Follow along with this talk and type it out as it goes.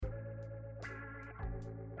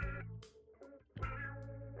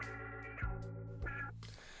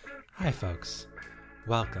Hi, folks.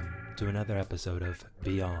 Welcome to another episode of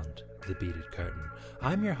Beyond the Beaded Curtain.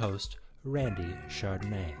 I'm your host, Randy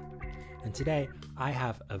Chardonnay, and today I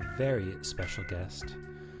have a very special guest.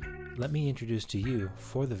 Let me introduce to you,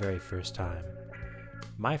 for the very first time,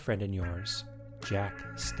 my friend and yours, Jack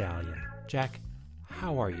Stallion. Jack,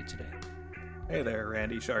 how are you today? Hey there,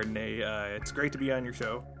 Randy Chardonnay. It's great to be on your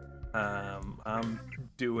show. I'm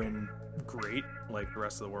doing great, like the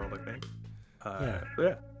rest of the world, I think.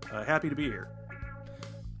 Happy to be here.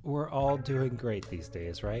 We're all doing great these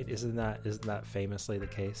days, right? Isn't that famously the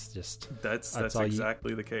case? That's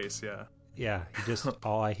exactly the case. Yeah. Yeah.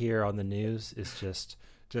 All I hear on the news is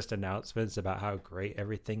just announcements about how great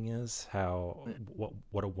everything is,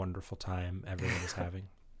 what a wonderful time everyone is having.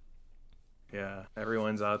 Yeah,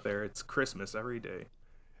 everyone's out there. It's Christmas every day.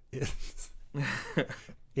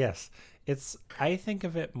 Yes, I think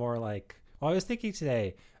of it more like. Well, I was thinking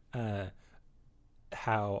today.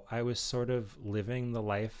 How I was sort of living the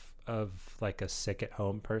life of like a sick at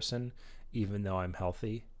home person, even though I'm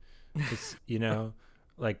healthy. It's,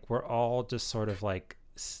 like we're all just sort of like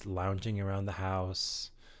lounging around the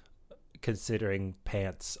house, considering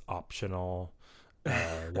pants optional,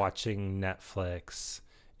 watching Netflix.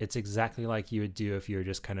 It's exactly like you would do if you were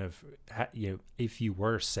just kind of, if you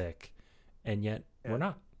were sick, and yet we're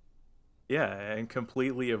not. Yeah, and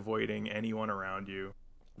completely avoiding anyone around you,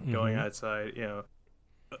 going outside,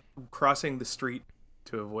 crossing the street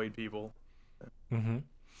to avoid people. Mm-hmm.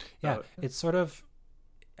 Yeah, it's sort of,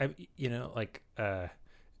 at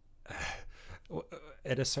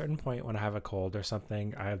a certain point when I have a cold or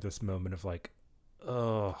something, I have this moment of like,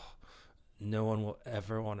 oh, no one will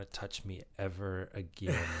ever want to touch me ever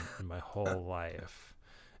again in my whole life.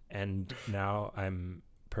 And now I'm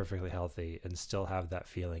perfectly healthy and still have that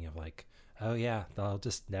feeling of like, oh yeah, they'll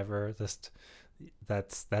just never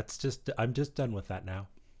that's just, I'm just done with that now.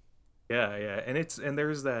 Yeah, and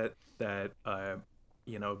there's that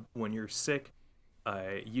when you're sick,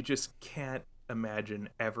 you just can't imagine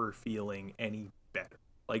ever feeling any better.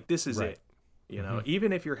 Like, this is Right. it.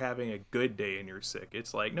 Even if you're having a good day and you're sick,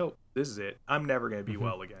 it's like, nope, this is it. I'm never gonna be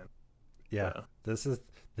well again. Yeah, this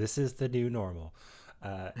is the new normal.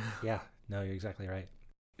 Yeah, no, you're exactly right.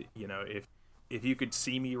 If you could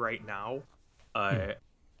see me right now,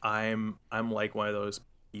 I'm like one of those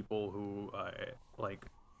people who like,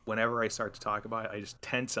 whenever I start to talk about it, I just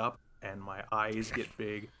tense up and my eyes get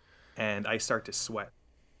big and I start to sweat.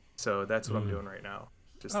 So that's what I'm doing right now.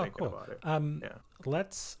 Just thinking about it. Yeah.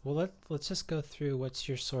 Let's just go through what's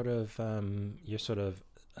your sort of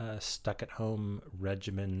stuck at home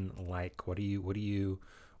regimen like. What are you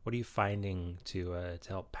finding to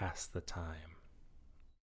help pass the time?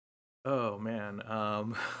 Oh man.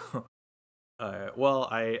 Well,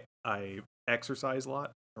 I exercise a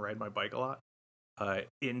lot. I ride my bike a lot.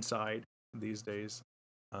 Inside these days.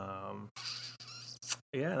 Yeah,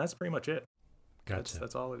 that's pretty much it. Gotcha.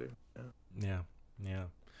 That's all I do. Yeah.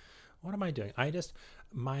 What am I doing?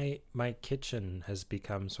 My kitchen has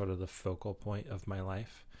become sort of the focal point of my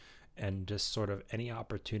life, and just sort of any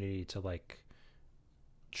opportunity to like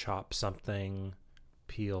chop something,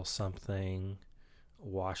 peel something,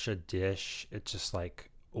 wash a dish, it's just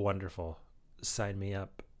like wonderful. Sign me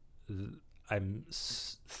up. I'm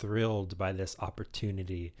thrilled by this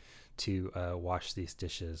opportunity to wash these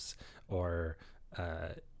dishes or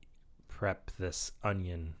prep this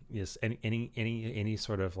onion. Yes, any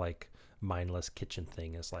sort of like mindless kitchen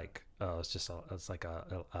thing is like, oh, it's like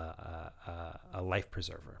a life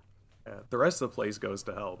preserver. The rest of the place goes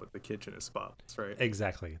to hell, but the kitchen is spotless, right?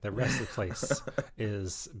 Exactly. The rest of the place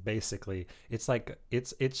is basically, it's like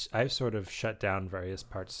it's I've sort of shut down various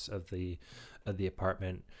parts of the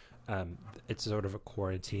apartment. It's sort of a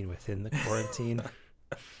quarantine within the quarantine.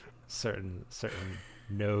 certain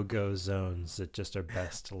no-go zones that just are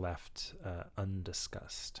best left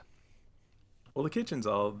undiscussed. Well, the kitchen's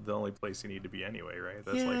the only place you need to be anyway, right?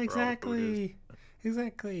 That's Yeah, like exactly.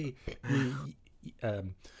 Exactly.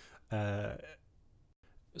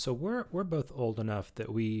 So we're both old enough that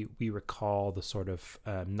we recall the sort of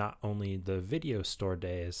not only the video store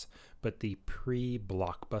days, but the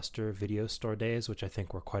pre-Blockbuster video store days, which I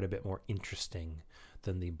think were quite a bit more interesting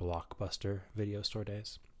than the Blockbuster video store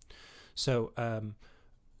days. So I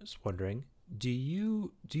was wondering, do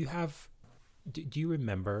you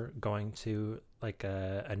remember going to like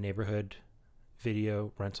a neighborhood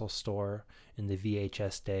video rental store in the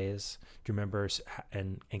VHS days? Do you remember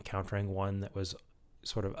encountering one that was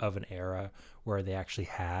sort of an era where they actually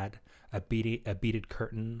had a beaded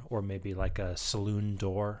curtain, or maybe like a saloon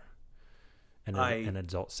door and an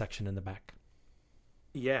adult section in the back?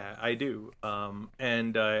 Yeah, I do.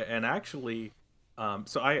 And actually,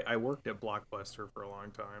 So I worked at Blockbuster for a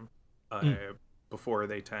long time, before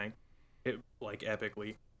they tanked it like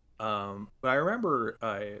epically. But I remember,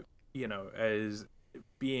 as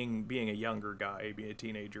being a younger guy, being a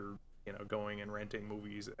teenager, going and renting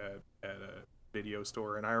movies at a video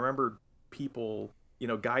store, and I remember people,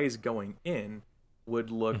 guys going in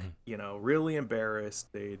would look, really embarrassed.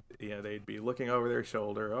 They'd be looking over their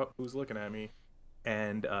shoulder. Oh, who's looking at me?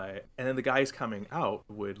 And then the guys coming out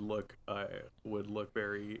would look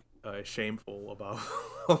very shameful about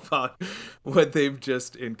about what they've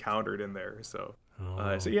just encountered in there. So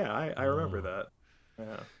yeah, I remember that.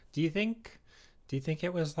 Yeah. Do you think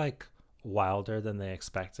it was like wilder than they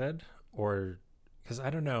expected, or because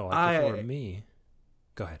I don't know, like if it were me,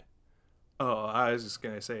 go ahead. Oh, I was just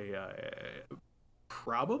gonna say,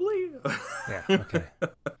 probably. Yeah. Okay.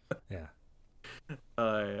 Yeah.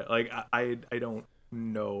 Like I don't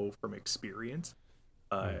know from experience,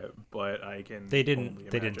 but I can. They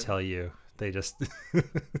didn't tell you. They just.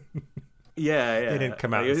 Yeah. They didn't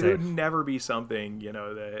come out like, and it say. would never be something,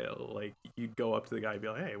 that like you'd go up to the guy and be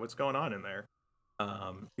like, "Hey, what's going on in there?"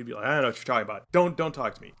 He'd be like, "I don't know what you're talking about. Don't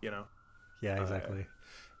talk to me." Yeah, exactly.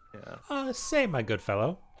 Yeah. Say, my good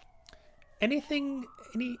fellow, anything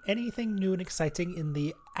new and exciting in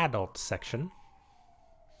the adult section?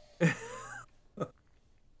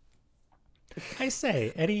 I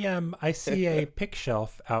say, I see a pick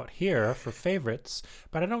shelf out here for favorites,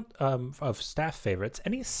 but I don't, of staff favorites.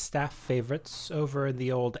 Any staff favorites over in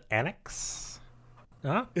the old annex?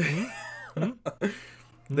 Huh?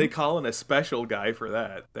 They call in a special guy for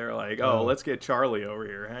that. They're like, oh, let's get Charlie over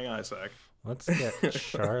here. Hang on a sec. Let's get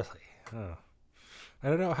Charlie. Oh. I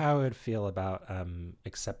don't know how I would feel about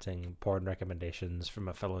accepting porn recommendations from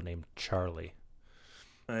a fellow named Charlie.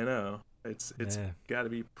 I know. It's got to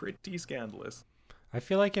be pretty scandalous. I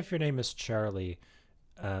feel like if your name is Charlie,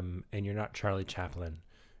 and you're not Charlie Chaplin,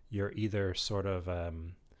 you're either sort of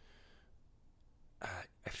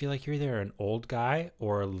I feel like you're either an old guy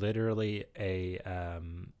or literally a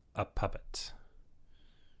puppet.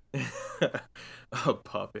 A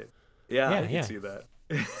puppet. Yeah, I can see that.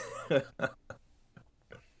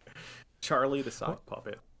 Charlie the sock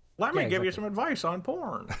puppet. Let me give you some advice on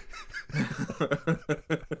porn.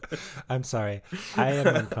 I'm sorry. I am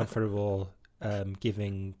uncomfortable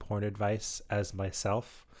giving porn advice as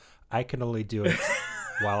myself. I can only do it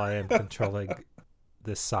while I am controlling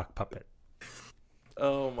this sock puppet.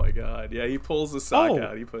 Oh my god. Yeah, he pulls the sock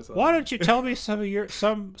out. He puts on. Why don't you tell me some of your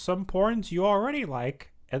some porns you already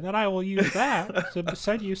like, and then I will use that to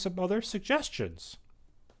send you some other suggestions.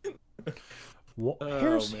 Well,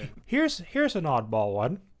 here's an oddball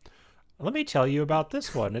one. Let me tell you about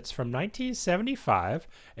this one. It's from 1975,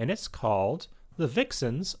 and it's called The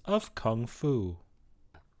Vixens of Kung Fu.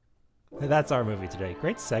 That's our movie today.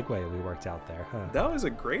 Great segue we worked out there, huh? That was a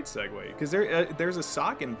great segue, because there's a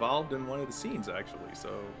sock involved in one of the scenes, actually.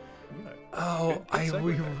 So, yeah.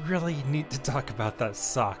 We really need to talk about that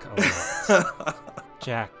sock a lot.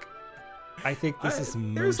 Jack, I think this is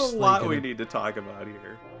mostly There's a lot we need to talk about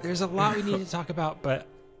here. There's a lot we need to talk about, but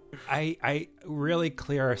I really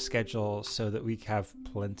clear our schedule so that we have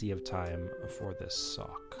plenty of time for this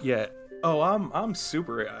sock. Yeah. Oh, I'm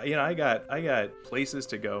super. I got places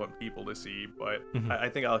to go and people to see, but I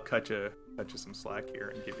think I'll cut you some slack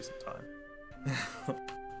here and give you some time.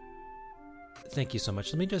 Thank you so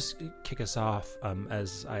much. Let me just kick us off,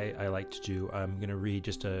 as I like to do. I'm going to read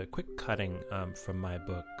just a quick cutting from my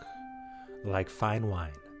book, Like Fine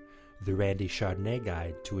Wine, The Randy Chardonnay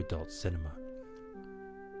Guide to Adult Cinema.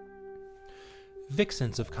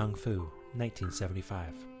 Vixens of Kung Fu,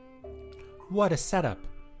 1975. What a setup!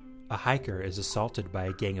 A hiker is assaulted by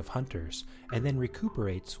a gang of hunters and then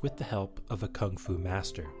recuperates with the help of a kung fu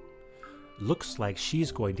master. Looks like she's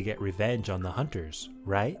going to get revenge on the hunters,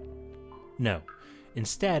 right? No.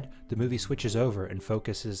 Instead, the movie switches over and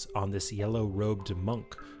focuses on this yellow-robed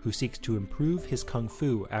monk who seeks to improve his kung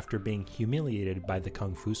fu after being humiliated by the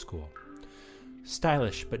kung fu school.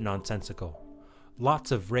 Stylish but nonsensical.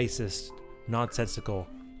 Lots of racist, nonsensical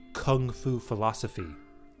kung fu philosophy,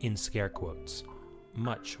 in scare quotes.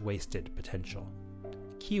 Much wasted potential.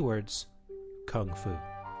 Keywords: kung fu.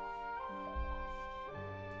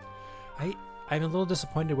 I'm a little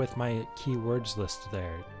disappointed with my keywords list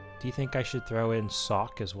there. Do you think I should throw in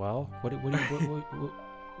sock as well? What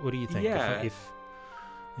do you think? Yeah.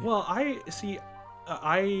 Well, I see.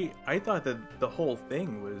 I thought that the whole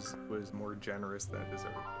thing was more generous than it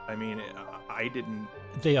deserved. I mean, I didn't.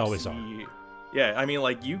 They always are. Yeah, I mean,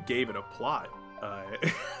 like, you gave it a plot.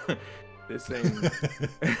 This thing.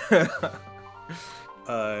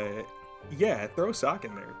 Yeah, throw sock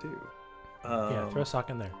in there too. Yeah, throw sock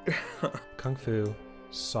in there. Kung fu,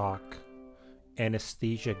 sock,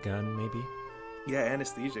 anesthesia gun, maybe. Yeah,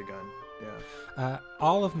 anesthesia gun. Yeah.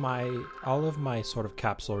 All of my sort of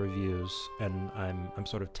capsule reviews, and I'm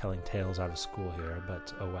sort of telling tales out of school here,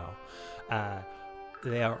 but oh well.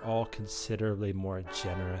 They are all considerably more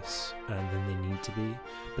generous than they need to be,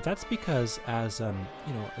 but that's because as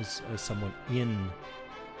someone in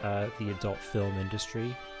the adult film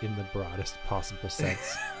industry in the broadest possible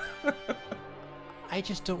sense, I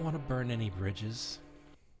just don't want to burn any bridges,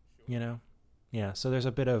 you know. Yeah, so there's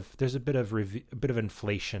a bit of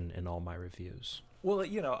inflation in all my reviews. Well,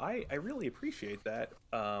 I really appreciate that.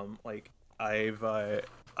 I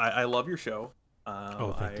love your show.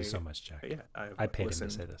 Thank you so much, Jack. Yeah, I paid him to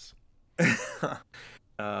say this.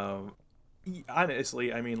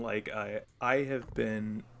 Honestly, I mean, I've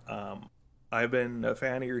been a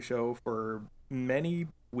fan of your show for many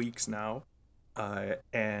weeks now,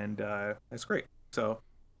 and that's great. So,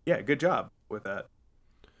 yeah, good job with that.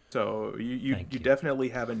 So you definitely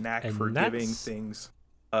have a knack for giving things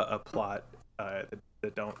a plot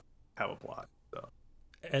that don't have a plot. So.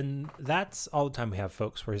 And that's all the time we have,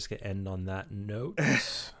 folks. We're just gonna end on that note.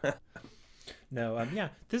 No,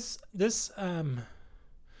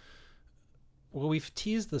 well, we've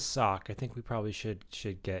teased the sock. I think we probably should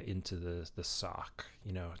get into the sock.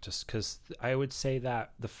 Just because I would say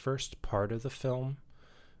that the first part of the film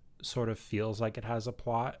sort of feels like it has a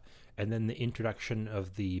plot, and then the introduction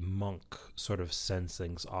of the monk sort of sends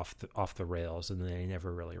things off the rails, and they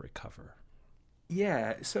never really recover.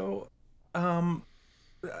 Yeah. So,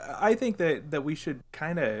 I think that we should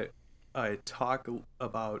kind of talk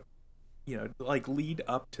about, lead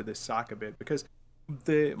up to the sock a bit, because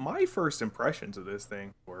my first impressions of this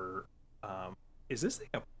thing were, is this thing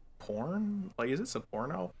a porn? Like, is this a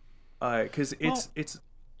porno? Because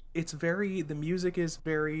it's very, the music is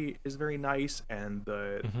very nice, and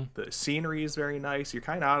the scenery is very nice. You're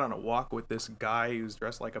kind of out on a walk with this guy who's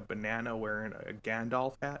dressed like a banana wearing a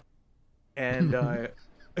Gandalf hat, and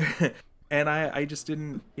and I just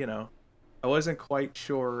didn't, I wasn't quite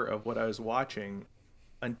sure of what I was watching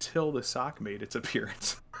until the sock made its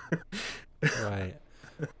appearance. Right.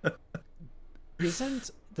 This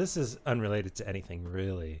is unrelated to anything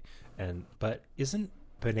really, but isn't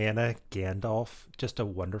Banana Gandalf just a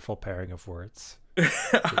wonderful pairing of words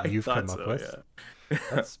that you've come up with? Yeah.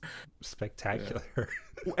 That's spectacular. Yeah.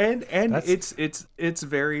 And it's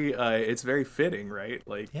very fitting, right?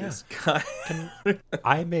 Like, yeah. This guy.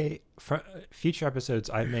 For future episodes,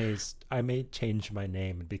 I may change my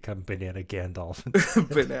name and become Banana Gandalf.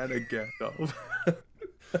 Banana Gandalf.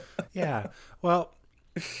 Yeah. Well,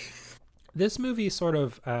 this movie sort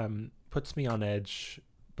of puts me on edge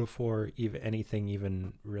before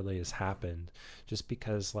anything really has happened, just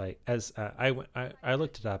because, like, as I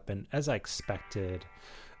looked it up, and as I expected,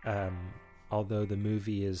 although the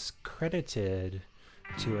movie is credited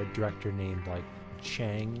to a director named like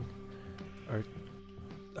Chang, or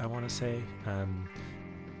I want to say,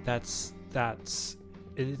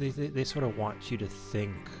 they sort of want you to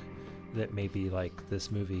think that maybe like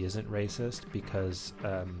this movie isn't racist because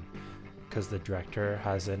the director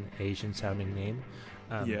has an Asian sounding name.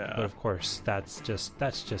 Yeah. But of course, that's just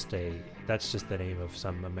the name of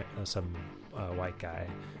some white guy.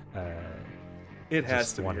 It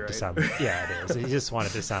has to be, right? Yeah, it is. He just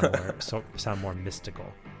wanted to sound more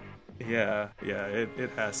mystical. Yeah,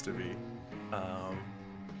 it has to be.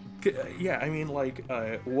 Yeah, I mean, like,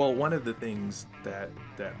 one of the things that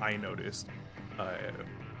I noticed,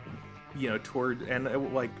 toward,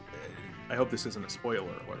 and like, I hope this isn't a spoiler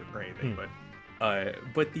alert or anything,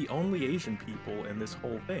 but the only Asian people in this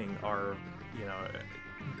whole thing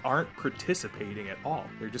aren't participating at all.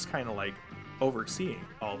 They're just kind of like overseeing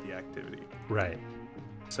all the activity. Right.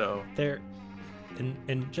 So they're,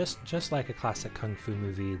 and just like a classic kung fu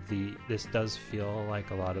movie, this does feel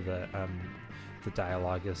like a lot of the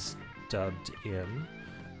dialogue is dubbed in,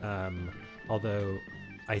 although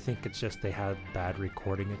I think it's just they had bad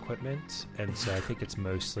recording equipment, and so I think it's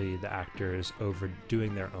mostly the actors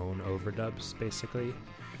doing their own overdubs, basically.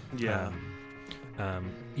 Yeah.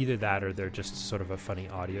 Either that, or they're just sort of a funny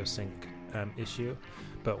audio sync issue.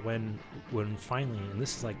 But when finally, and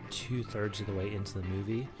this is like 2/3 of the way into the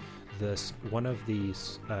movie, one of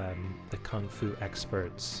these the kung fu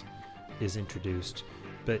experts is introduced,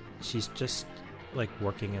 but she's just like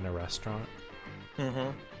working in a restaurant.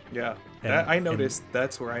 Mm-hmm. Yeah, I noticed.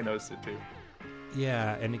 That's where I noticed it too.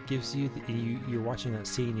 Yeah, and it gives you you're watching that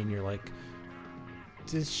scene and you're like,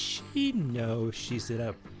 does she know she's in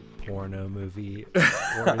a porno movie,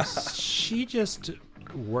 or is she just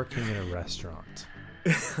working in a restaurant?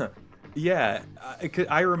 Yeah,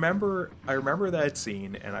 I remember that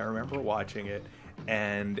scene, and I remember watching it,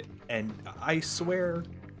 and I swear,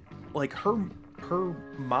 like her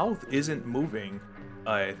mouth isn't moving,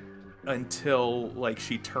 uh, until like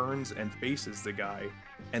she turns and faces the guy,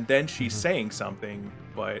 and then she's Hmm. saying something,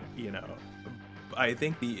 but I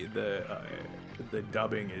think the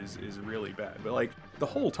dubbing is really bad, but like the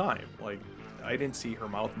whole time, like I didn't see her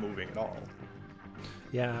mouth moving at all.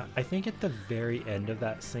 Yeah, I think at the very end of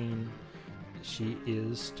that scene, she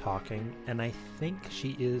is talking, and I think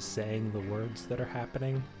she is saying the words that are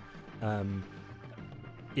happening. Um,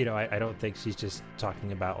 I don't think she's just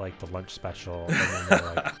talking about like the lunch special, and then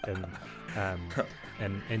they're like,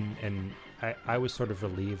 um, and I was sort of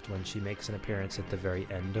relieved when she makes an appearance at the very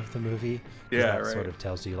end of the movie, because Yeah, that sort right. of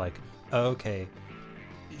tells you like, oh, okay,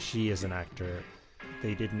 she is an actor.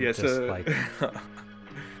 They didn't Yeah, just so like so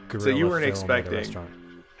you guerrilla weren't film at a expecting. restaurant.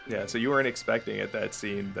 Yeah, so you weren't expecting at that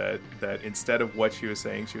scene that instead of what she was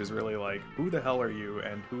saying, she was really like, "Who the hell are you?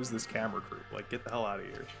 And who's this camera crew? Like, get the hell out of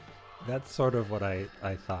here." That's sort of what I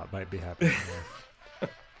thought might be happening there.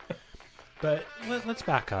 But let's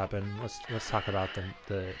back up and let's talk about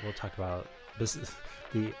we'll talk about this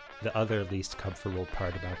the other least comfortable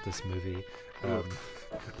part about this movie, um,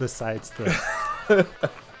 besides the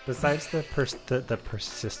the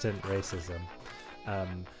persistent racism,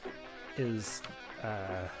 is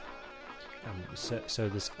so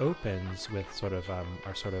this opens with sort of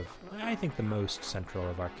our sort of, I think, the most central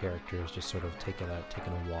of our characters just sort of taking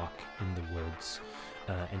a walk in the woods,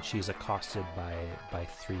 and she's accosted by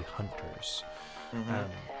three hunters.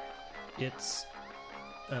 Mm-hmm. It's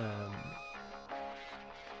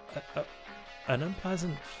an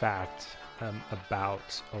unpleasant fact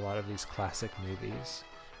about a lot of these classic movies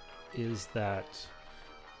is that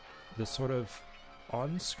the sort of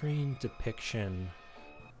on-screen depiction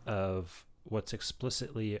of what's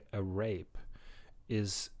explicitly a rape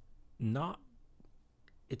is not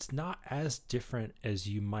it's not as different as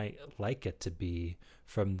you might like it to be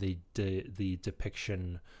from the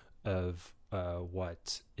depiction of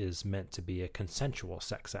what is meant to be a consensual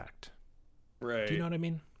sex act. Right. Do you know what I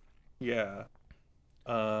mean? Yeah.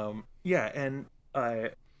 Yeah, and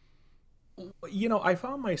I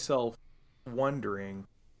found myself wondering,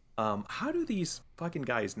 how do these fucking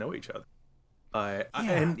guys know each other? Yeah.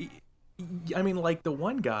 And I mean, like the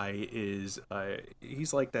one guy is,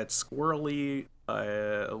 he's like that squirrely,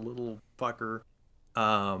 little fucker,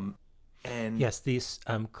 and Yes, these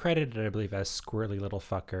credited, I believe, as squirrely little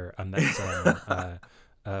fucker.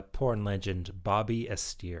 That's porn legend Bobby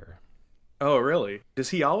Estier. oh really? Does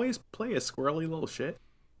he always play a squirrely little shit?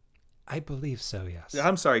 I believe so. Yeah, Yes.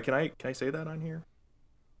 I'm sorry. Can I say that on here?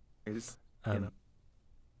 Is you know? Um,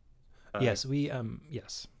 Uh, yes, we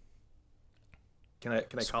yes. can I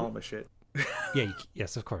call him a shit? Yeah,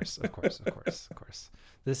 yes, of course, of course, of course, of course.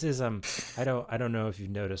 This is I don't know if you've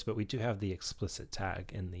noticed, but we do have the explicit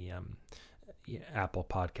tag in the Apple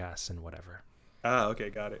Podcasts and whatever. Ah, okay,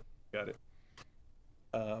 got it.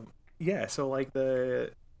 Yeah, so like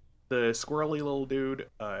the squirrely little dude,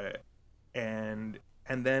 and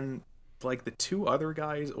then like the two other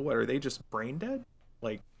guys, what are they, just brain dead?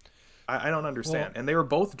 Like I don't Well, understand. And they were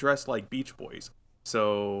both dressed like Beach Boys,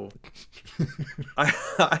 so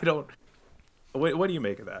I don't. What do you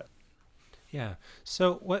make of that? yeah.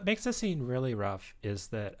 So what makes the scene really rough is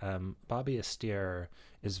that Bobby Astier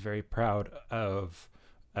is very proud of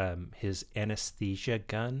his anesthesia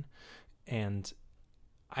gun, and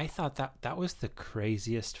I thought that was the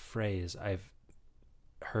craziest phrase I've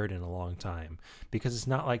heard in a long time, because it's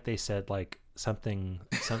not like they said like something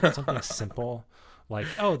simple like,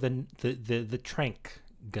 oh, the trank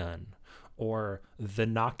gun or the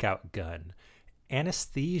knockout gun.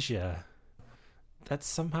 Anesthesia, that's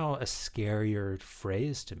somehow a scarier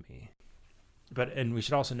phrase to me. And we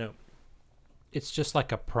should also note, it's just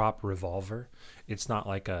like a prop revolver. It's not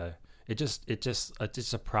like it's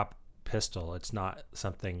just a prop pistol. It's not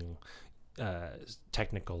something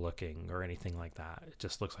technical looking or anything like that. It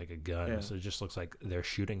just looks like a gun. Yeah. So it just looks like they're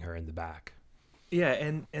shooting her in the back. Yeah,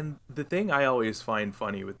 and the thing I always find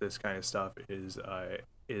funny with this kind of stuff is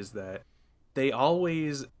that they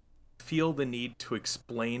always feel the need to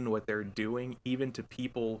explain what they're doing, even to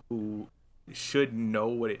people who should know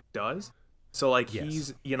what it does. So like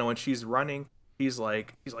Yes. when she's running, he's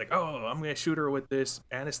like, "Oh, I'm going to shoot her with this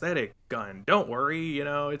anesthetic gun. Don't worry,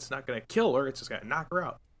 it's not going to kill her. It's just going to knock her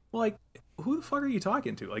out." Well, like, who the fuck are you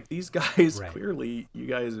talking to? Like, these guys, Right. clearly you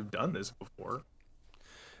guys have done this before.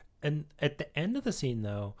 And at the end of the scene,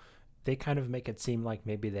 though, they kind of make it seem like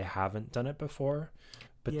maybe they haven't done it before.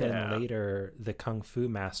 But then Yeah. later, the kung fu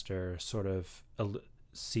master sort of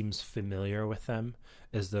seems familiar with them,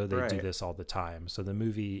 as though they do Right. this all the time. So the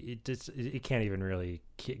movie, it can't even really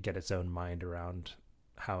get its own mind around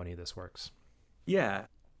how any of this works. Yeah.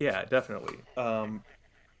 Yeah, definitely.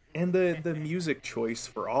 And the music choice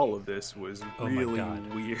for all of this was Oh my really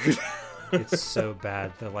God. weird. It's so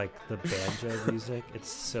bad. The banjo music, it's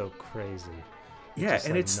so crazy. It Yeah, just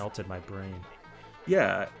and like it's melted my brain.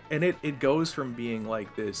 yeah, and it goes from being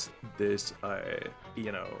like this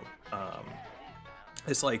you know,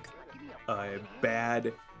 it's like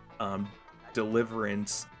bad um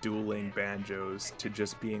deliverance dueling banjos to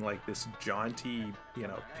just being like this jaunty,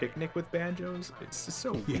 picnic with banjos. It's just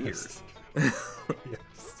so weird. Yes. Yes.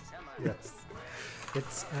 Yes.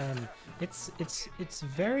 It's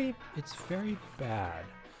very bad.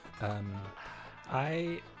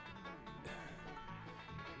 I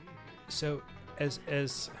so as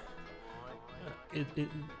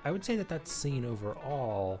I would say that scene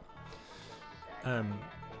overall,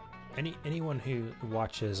 anyone who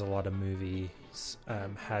watches a lot of movies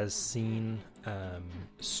has seen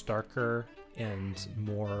starker and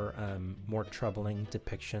more troubling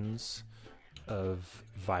depictions of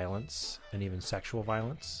violence and even sexual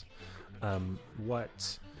violence.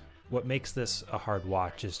 What makes this a hard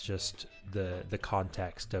watch is just the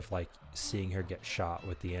context of like seeing her get shot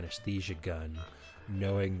with the anesthesia gun,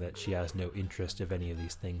 knowing that she has no interest of any of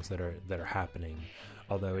these things that are happening.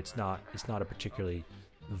 Although it's not a particularly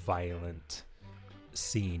violent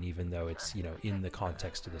scene, even though it's in the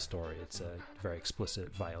context of the story, it's a very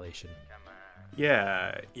explicit violation.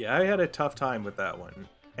 Yeah, I had a tough time with that one,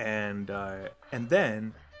 and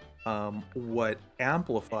then what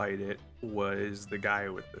amplified it was the guy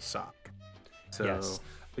with the sock. So Yes.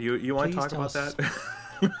 you want to Please talk tell about us. that?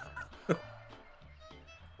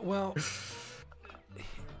 Well,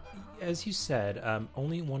 as you said,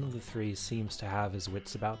 only one of the three seems to have his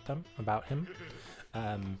wits about him.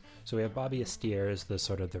 So we have Bobby Astier as the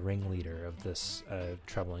sort of the ringleader of this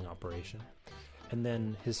troubling operation, and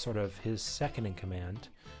then his second in command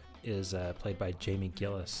is played by Jamie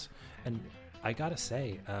Gillis. And I gotta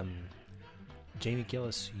say, Jamie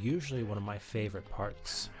Gillis, usually one of my favorite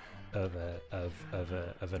parts of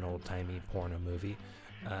an old timey porno movie,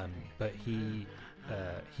 but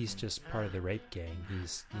he's just part of the rape gang.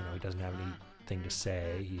 He doesn't have anything to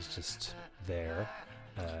say. He's just there.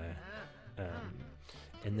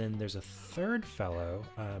 And then there's a third fellow,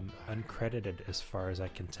 uncredited as far as I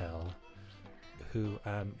can tell, who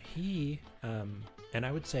and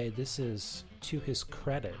I would say this is to his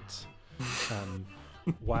credit.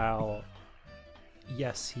 While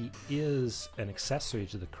yes, he is an accessory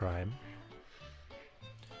to the crime,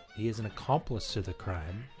 he is an accomplice to the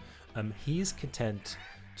crime. He's content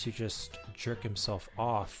to just jerk himself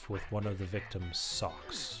off with one of the victim's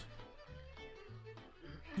socks.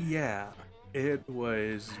 Yeah, it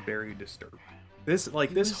was very disturbing. This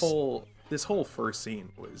whole first scene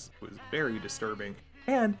was very disturbing.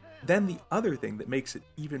 And then the other thing that makes it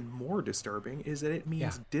even more disturbing is that it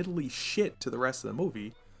means diddly shit to the rest of the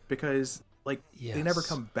movie, because they never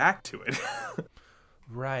come back to it.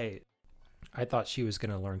 Right. I thought she was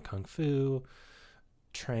going to learn kung fu,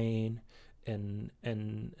 train, and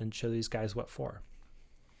show these guys what for.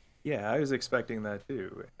 Yeah, I was expecting that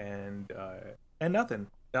too, and nothing.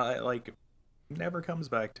 Never comes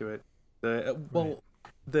back to it.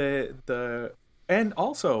 And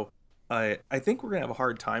also, I think we're gonna have a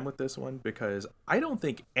hard time with this one because I don't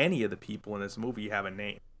think any of the people in this movie have a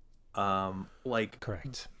name.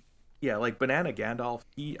 Correct. Yeah, like Banana Gandalf.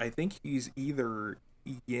 I think he's either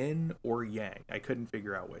Yin or Yang. I couldn't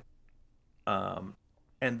figure out which.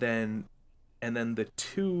 And then the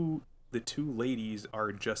two ladies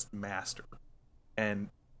are just master, and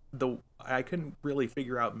I couldn't really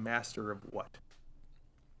figure out master of what.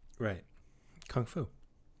 Right. Kung fu.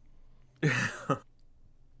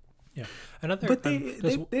 Yeah. But they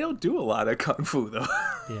don't do a lot of kung fu though.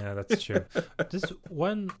 Yeah, that's true. Just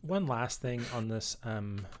one last thing on this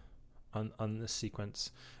on this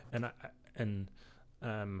sequence,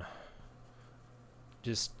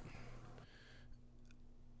 just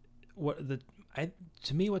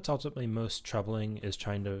to me what's ultimately most troubling is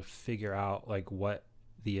trying to figure out what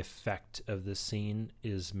the effect of the scene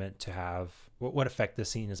is meant to have, what effect the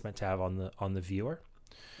scene is meant to have on the viewer,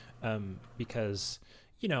 because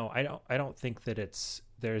I don't think that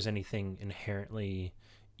there's anything inherently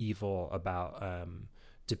evil about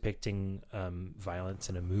depicting violence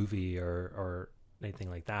in a movie or anything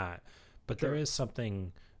like that, but Sure. there is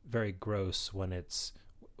something very gross when it's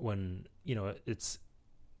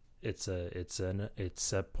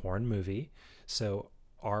a porn movie. So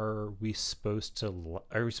are we supposed to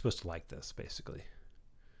like this, basically?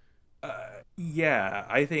 Yeah,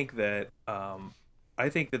 I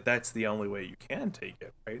think that that's the only way you can take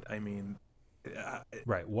it, right? I mean, uh,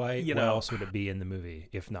 Right. Why you why know, else would it be in the movie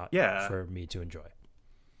if not yeah, for me to enjoy?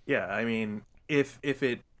 yeah. I mean, if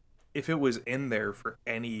it was in there for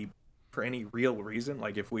any real reason,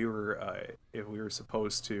 like if we were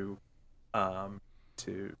supposed to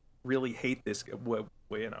really hate this, what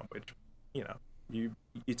you know, which you know, you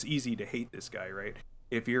it's easy to hate this guy, right?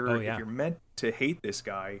 Oh If yeah. you're meant to hate this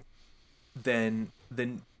guy, then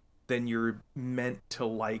then then you're meant to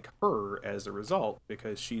like her as a result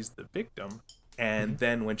because she's the victim. Hmm. And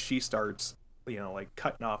then when she starts, you know, like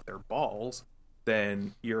cutting off their balls,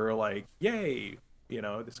 then you're like, yay, you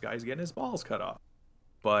know, this guy's getting his balls cut off.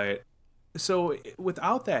 But so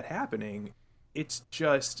without that happening, it's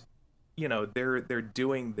just, you know, they're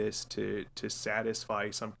doing this to satisfy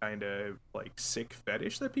some kind of like sick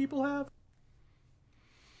fetish that people have.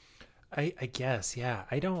 I guess, yeah.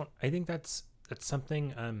 I think that's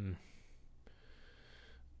something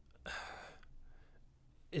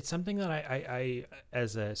it's something that I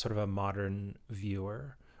as a sort of a modern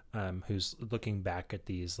viewer who's looking back at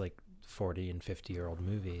these like 40 and 50-year-old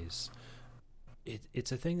movies,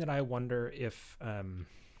 it's a thing that I wonder if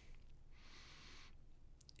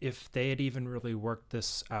they had even really worked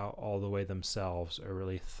this out all the way themselves or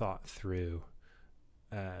really thought through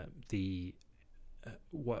the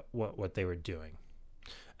what they were doing.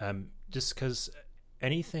 Just because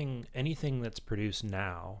anything that's produced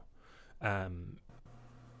now, um,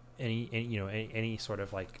 any you know any sort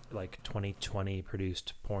of like 2020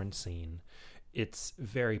 produced porn scene, it's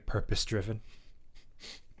very purpose driven.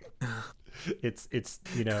 It's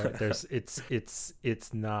you know there's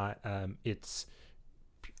it's not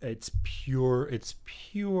it's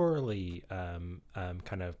purely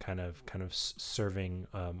kind of serving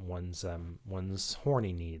one's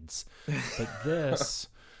horny needs. But this,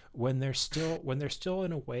 when they're still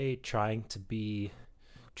in a way trying to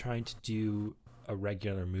do a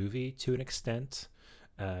regular movie to an extent,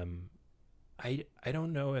 um I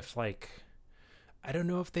don't know if like I don't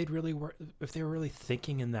know if they'd really were if they were really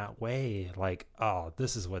thinking in that way, like, oh,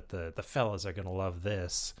 this is what the fellas are gonna love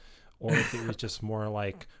this, or if it was just more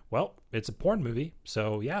like, well, it's a porn movie,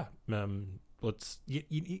 so yeah, let's you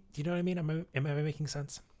know what I mean? Am I making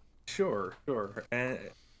sense? Sure, sure. And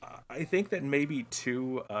I think that maybe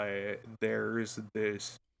too, there's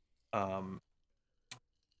this. Um,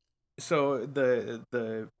 so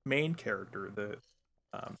the main character,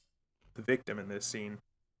 um, the victim in this scene,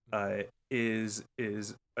 is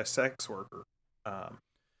a sex worker, um,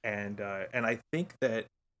 and I think that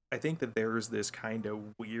there's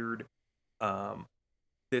um,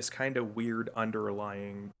 this kind of weird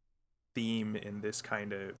underlying theme in this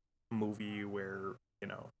kind of movie where, you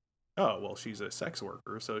know, oh well, she's a sex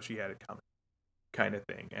worker, so she had it coming, kind of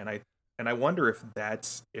thing. And I wonder if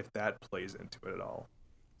that plays into it at all.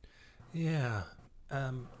 Yeah,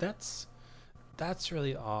 that's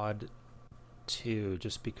really odd too,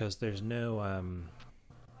 just because there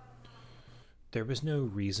was no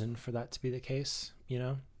reason for that to be the case, you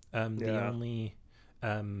know. The Yeah. only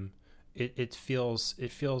it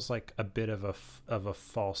feels like a bit of of a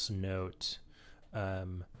false note,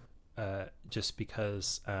 just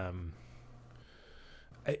because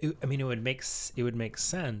I mean it would make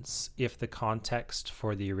sense if the context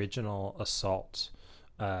for the original assault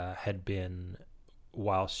had been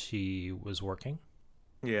while she was working,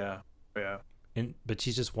 Yeah. Yeah. and but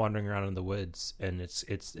she's just wandering around in the woods, and it's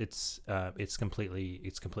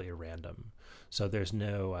completely random. So there's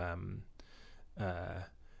no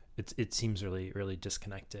it seems really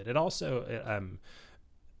disconnected. It also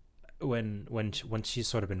when she's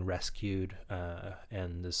sort of been rescued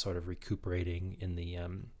and is sort of recuperating in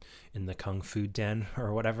the kung fu den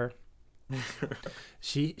or whatever,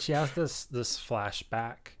 she has this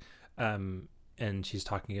flashback, and she's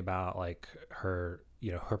talking about like her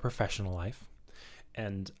her professional life,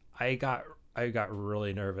 and I got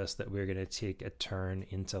really nervous that we were gonna take a turn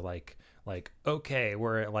into like okay,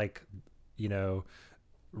 we're at like you know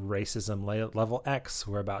racism level X,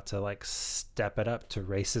 we're about to like step it up to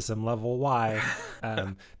racism level Y,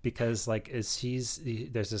 because like as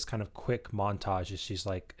there's this kind of quick montage as she's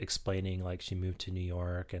like explaining like she moved to New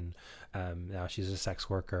York, and now she's a sex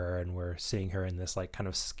worker, and we're seeing her in this like kind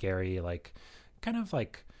of scary like kind of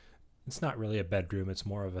like it's not really a bedroom, it's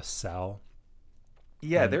more of a cell.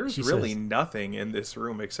 Yeah, And there's she really says nothing in this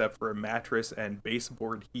room except for a mattress and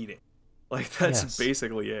baseboard heating. Like that's yes,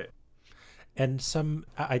 basically it. and some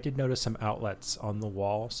I did notice some outlets on the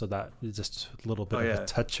wall, so that is just a little Oh bit of a yeah.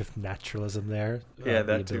 touch of naturalism there, Yeah, the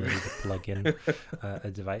that too. ability to plug in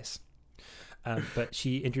a device. But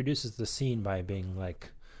she introduces the scene by being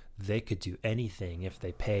like, they could do anything if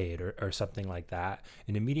they paid, or something like that,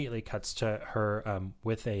 and immediately cuts to her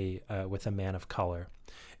with a man of color.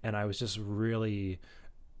 And I was really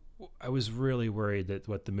worried that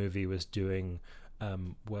what the movie was doing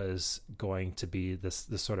was going to be this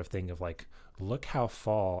sort of thing of like, look how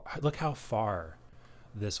far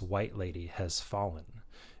this white lady has fallen,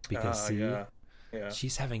 because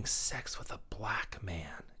she's having sex with a black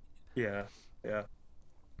man. Yeah,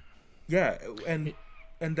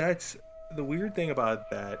 and that's the weird thing about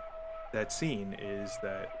that scene, is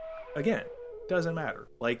that, again, doesn't matter.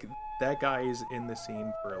 Like, that guy is in the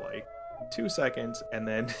scene for like 2 seconds, and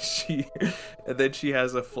then she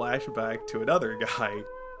has a flashback to another guy,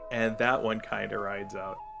 and that one kind of rides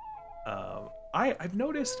out. I've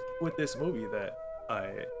noticed with this movie that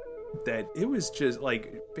it was just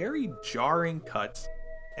like very jarring cuts,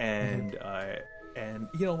 and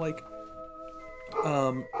you know, like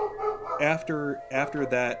after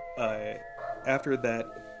that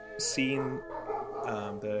scene,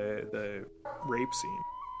 the rape scene,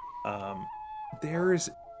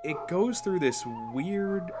 it goes through this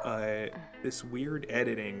weird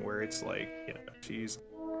editing where it's like, you know, she's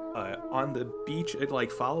on the beach. It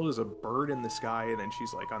like follows a bird in the sky, and then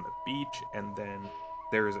she's like on the beach, and then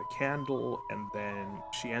there's a candle, and then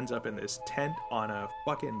she ends up in this tent on a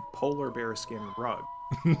fucking polar bear skin rug.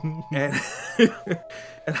 and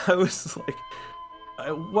and I was like,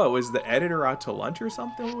 what, was the editor out to lunch or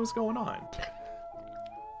something? What was going on?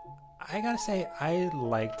 I gotta say, I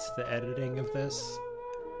liked the editing of this,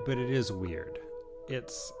 but it is weird.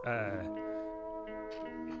 It's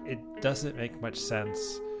it doesn't make much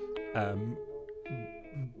sense,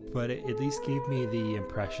 but it at least gave me the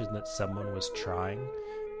impression that someone was trying,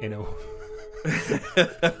 you know.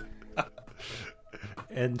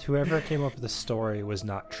 And whoever came up with the story was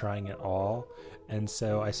not trying at all. And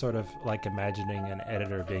so I sort of like imagining an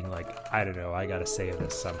editor being like, I don't know, I gotta save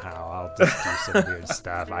this somehow. I'll just do some weird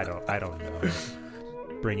stuff. I don't know.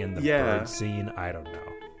 Bring in the bird scene. I don't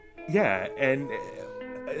know. Yeah, and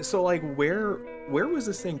so like, where was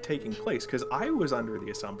this thing taking place? Because I was under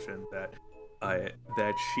the assumption that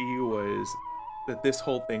this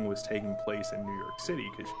whole thing was taking place in New York City,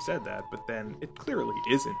 because she said that, but then it clearly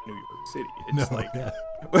isn't New York City. It's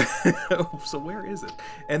so where is it?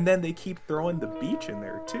 And then they keep throwing the beach in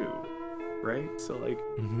there too, right? So like,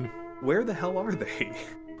 where the hell are they?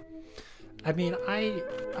 I mean,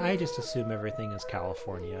 I just assume everything is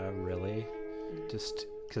California, really, just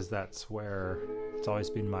because that's where it's always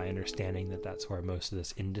been my understanding that that's where most of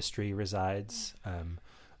this industry resides,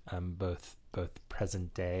 both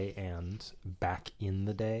present day and back in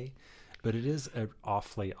the day. But it is an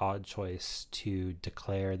awfully odd choice to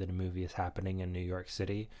declare that a movie is happening in New York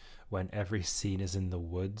City when every scene is in the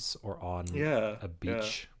woods or on a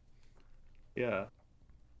beach. Yeah.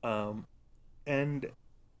 And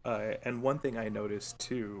one thing I noticed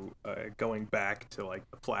too, going back to like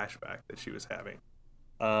the flashback that she was having,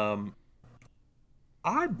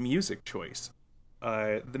 odd music choice.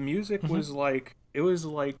 The music was like, it was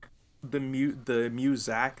like the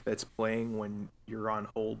Muzak that's playing when you're on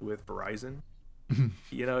hold with Verizon.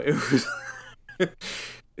 You know, it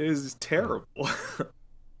was terrible.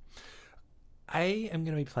 I am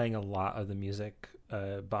going to be playing a lot of the music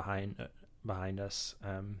behind us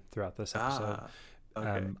throughout this episode.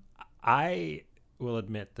 Okay. I will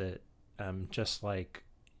admit that just like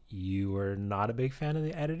you were not a big fan of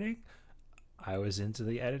the editing, I was into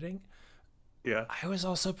the editing. Yeah. I was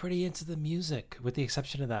also pretty into the music, with the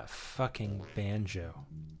exception of that fucking banjo.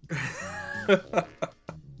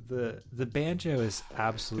 The banjo is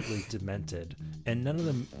absolutely demented, and none of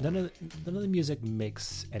the music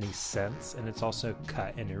makes any sense, and it's also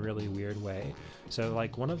cut in a really weird way. So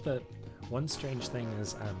like one strange thing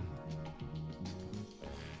is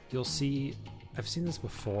you'll see, I've seen this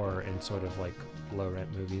before in sort of like low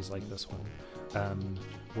rent movies like this one,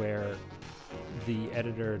 where the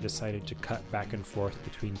editor decided to cut back and forth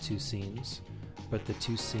between two scenes, but the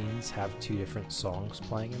two scenes have two different songs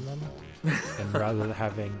playing in them. And rather than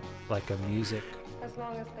having like a music, as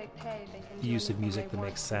long as they pay, they can use of music that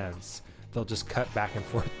makes sense, they'll just cut back and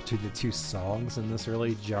forth between the two songs in this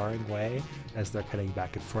really jarring way as they're cutting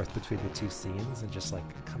back and forth between the two scenes, and just like,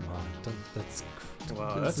 come on, that's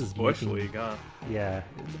Bush League, huh? Yeah,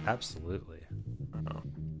 absolutely. Oh.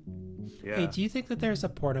 Yeah. Hey, do you think that there's a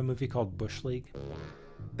porno movie called Bush League?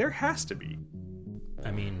 There has to be.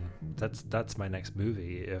 I mean, that's my next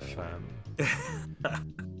movie. If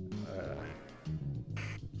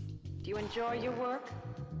Do you enjoy your work?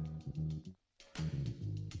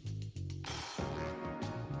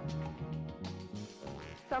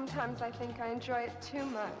 Sometimes I think I enjoy it too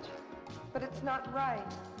much, but it's not right.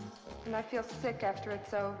 and I feel sick after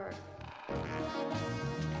it's over.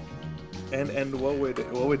 And what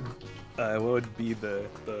would be the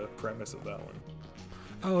premise of that one?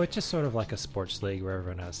 Oh, it's just sort of like a sports league where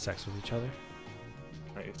everyone has sex with each other.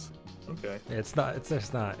 Nice. Okay. It's not.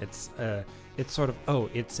 It's not. It's sort of. Oh,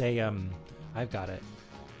 it's a. I've got it.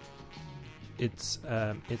 It's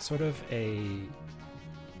sort of a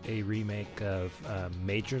remake of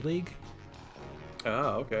Major League.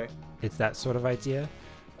 Oh, okay. It's that sort of idea.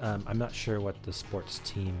 I'm not sure what the sports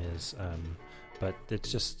team is, but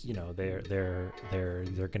it's just, you know, they're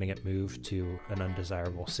going to get moved to an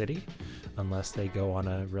undesirable city unless they go on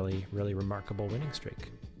a really, really remarkable winning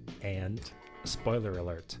streak. And spoiler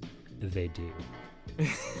alert, they do.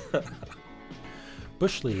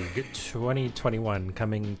 Bush League 2021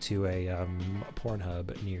 coming to a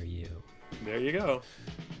Pornhub near you. There you go.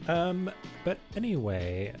 But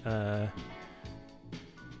anyway,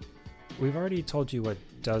 we've already told you what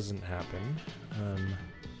doesn't happen,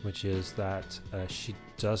 which is that she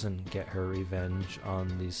doesn't get her revenge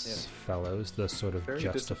on these fellows, thus sort of Very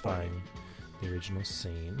justifying the original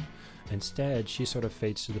scene. Instead, she sort of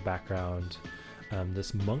fades to the background.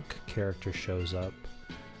 This monk character shows up,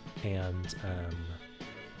 and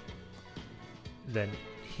then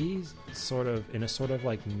he's sort of in a sort of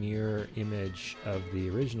like mirror image of the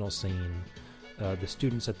original scene. The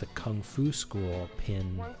students at the kung fu school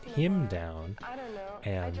pin him down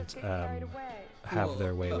and have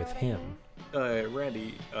their way with him.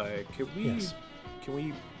 Randy, can we Yes.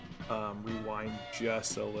 rewind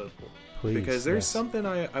just a little? Please, Because there's yes. something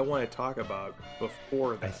I want to talk about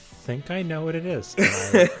before I that. think I know what it is.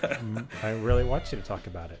 And I really want you to talk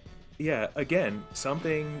about it. Yeah, again,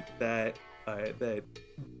 something that that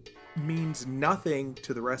means nothing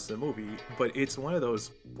to the rest of the movie, but it's one of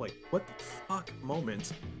those like what the fuck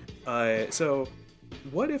moments. So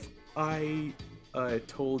what if I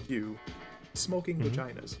told you smoking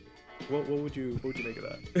vaginas? What would you make of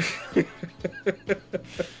that?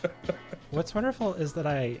 What's wonderful is that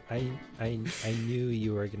I knew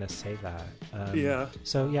you were gonna say that. Yeah.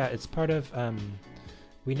 So yeah, it's part of.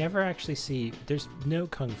 We never actually see. There's no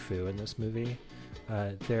kung fu in this movie.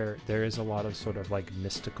 There is a lot of sort of like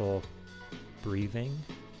mystical breathing,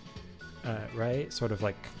 right? Sort of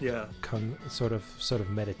like Yeah. sort of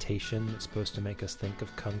meditation that's supposed to make us think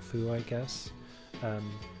of kung fu, I guess.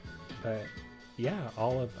 But yeah,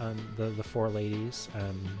 all of the four ladies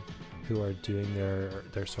who are doing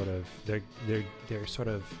their sort of they're sort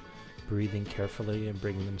of breathing carefully and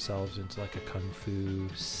bringing themselves into like a kung fu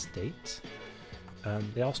state.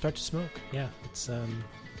 They all start to smoke. Yeah, it's I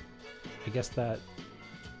guess that,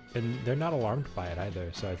 and they're not alarmed by it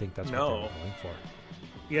either. So I think that's what they're going for.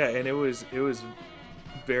 Yeah, and it was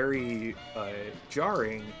very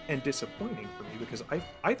jarring and disappointing for me because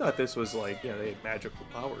I thought this was like, you know, they had magical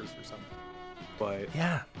powers or something, but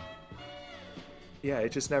Yeah,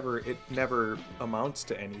 it just never amounts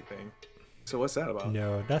to anything. So what's that about?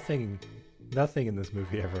 no, nothing in this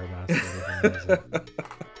movie ever amounts to anything. Does it?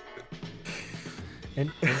 And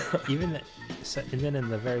even and then in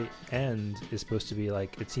the very end is supposed to be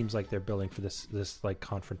like, it seems like they're building for this like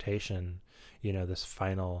confrontation, you know, this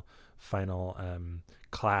final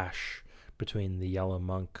clash between the yellow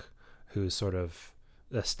monk, who's sort of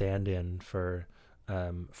a stand-in for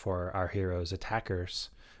our heroes'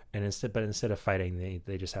 attackers, and instead of fighting,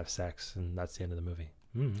 they just have sex, and that's the end of the movie.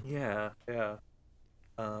 Yeah.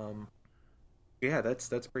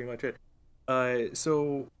 That's pretty much it.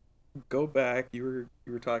 So go back. You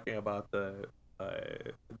were talking about the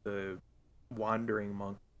wandering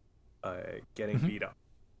monk getting beat up.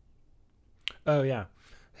 Oh yeah,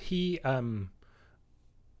 he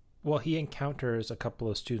he encounters a couple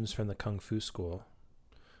of students from the kung fu school,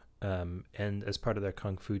 and as part of their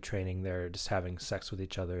kung fu training, they're just having sex with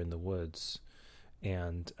each other in the woods,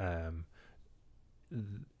 and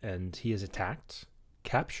he is attacked,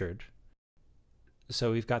 captured.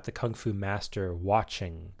 So we've got the kung fu master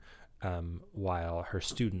watching, while her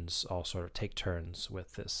students all sort of take turns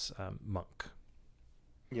with this monk.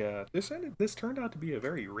 Yeah, this turned out to be a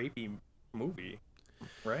very rapey movie,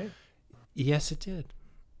 right? Yes, it did.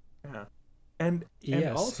 Yeah, and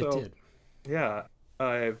Yes, also, it did. yeah,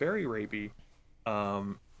 very rapey.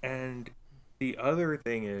 And the other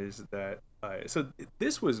thing is that so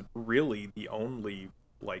this was really the only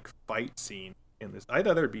like fight scene in this. I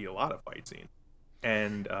thought there'd be a lot of fight scenes,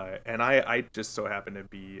 and I just so happen to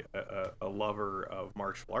be a lover of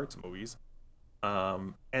martial arts movies,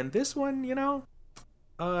 and this one, you know,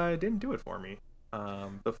 didn't do it for me.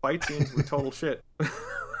 The fight scenes were total shit.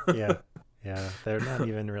 Yeah, they're not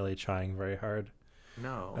even really trying very hard.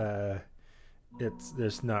 No.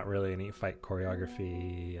 there's not really any fight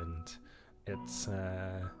choreography, and it's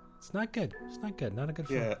not good. It's not good. Not a good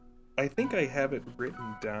film. Yeah, I think I have it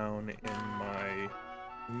written down in my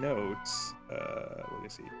notes. Let me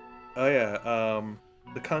see. Oh yeah,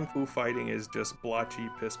 the kung fu fighting is just blotchy,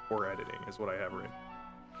 piss poor editing, is what I have written.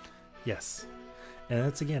 Yes. And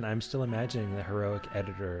that's, again, I'm still imagining the heroic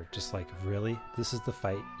editor just like, really? This is the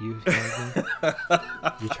fight you had me?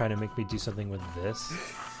 You're trying to make me do something with this?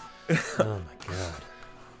 Oh my god.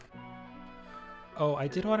 Oh, I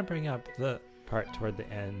did want to bring up the part toward the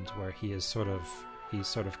end where he's sort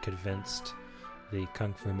of convinced the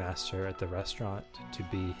kung fu master at the restaurant to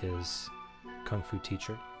be his kung fu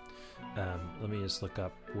teacher. Let me just look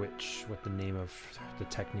up what the name of the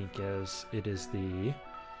technique is. It is the...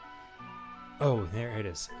 Oh, there it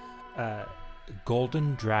is.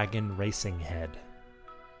 Golden Dragon Racing Head.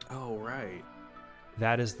 Oh, right.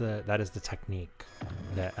 That is the technique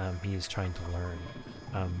that he is trying to learn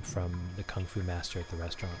from the kung fu master at the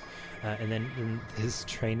restaurant. And then in his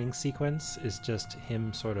training sequence is just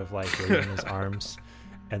him sort of like waving his arms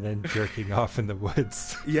and then jerking off in the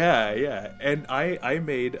woods. Yeah. And I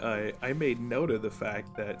made note of the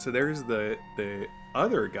fact that, so there's the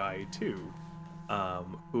other guy too,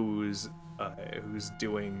 who's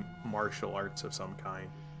doing martial arts of some kind,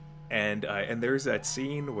 and there's that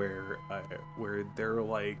scene where they're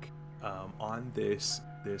like on this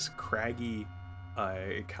craggy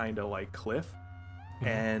kind of like cliff,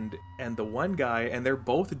 and the one guy, and they're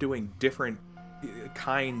both doing different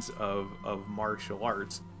kinds of martial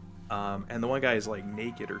arts, and the one guy is like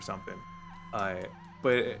naked or something,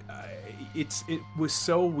 but it was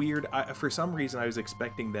so weird. For some reason I was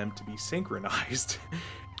expecting them to be synchronized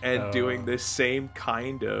and doing this same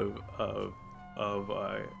kind of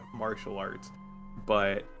martial arts,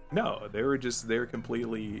 but no, they're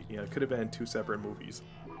completely, could have been two separate movies,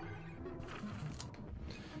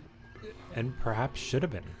 and perhaps should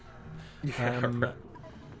have been. Yeah.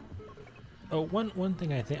 One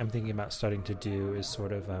thing I'm thinking about starting to do is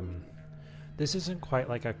sort of this isn't quite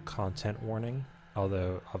like a content warning,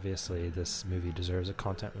 although obviously this movie deserves a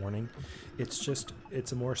content warning.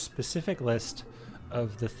 It's a more specific list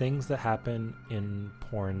of the things that happen in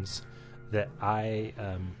porns that I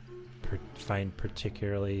find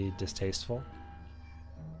particularly distasteful,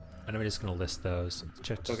 and I'm just going to list those.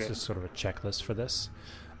 Just sort of a checklist for this.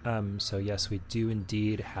 So yes, we do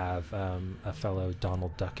indeed have a fellow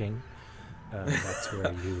Donald ducking. That's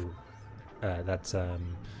where you. That's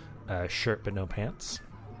shirt but no pants.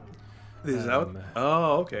 Is that?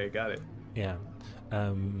 Oh, okay, got it. Yeah.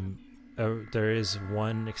 There is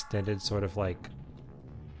one extended sort of like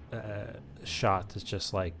shot that's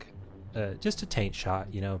just like just a taint shot,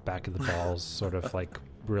 back of the balls, sort of like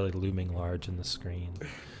really looming large in the screen.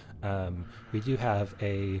 We do have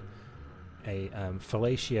a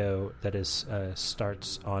fellatio that is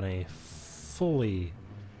starts on a fully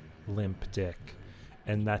limp dick,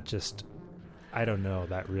 and that just, I don't know,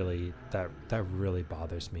 that really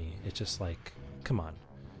bothers me. It's just like, come on,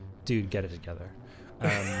 dude, get it together.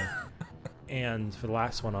 And for the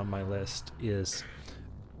last one on my list is,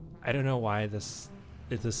 I don't know why this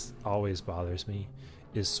always bothers me,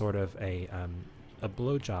 is sort of a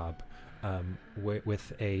blowjob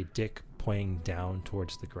with a dick pointing down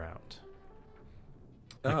towards the ground.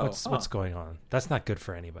 Like, what's going on? That's not good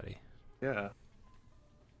for anybody. Yeah.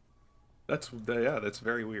 That's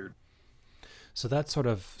very weird. So that's sort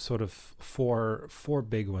of four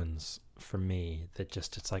big ones for me that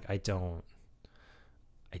just, it's like I don't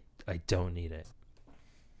need it.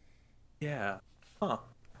 Yeah. Huh.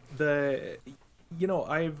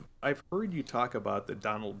 I've heard you talk about the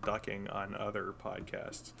Donald ducking on other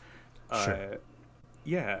podcasts. Sure.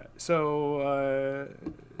 Yeah. So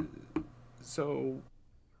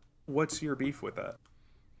what's your beef with that?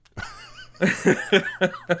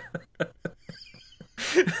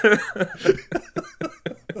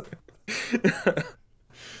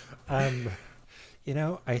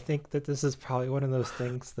 I think that this is probably one of those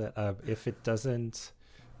things that if it doesn't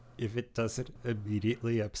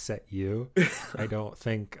immediately upset you, I don't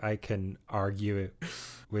think I can argue it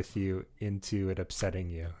with you into it upsetting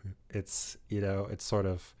you. It's it's sort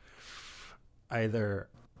of either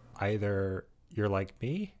you're like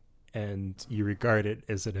me and you regard it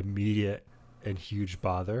as an immediate and huge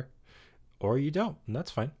bother, or you don't, and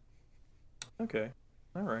that's fine. Okay.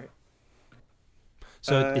 All right.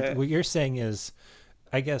 So what you're saying is,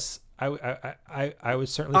 I guess I would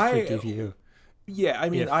certainly forgive you. Yeah, I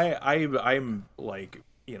mean, I'm like,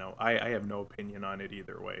 I have no opinion on it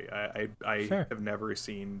either way. I have never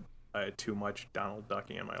seen too much Donald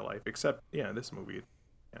ducking in my life, except this movie.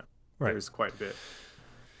 Yeah, right. There's quite a bit.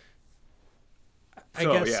 I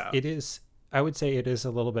So, guess yeah. it is. I would say it is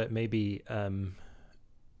a little bit maybe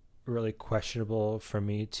really questionable for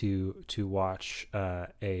me to watch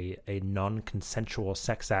a non-consensual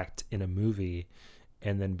sex act in a movie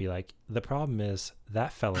and then be like, the problem is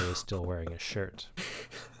that fellow is still wearing a shirt.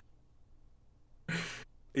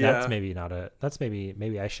 Yeah. That's maybe not a. That's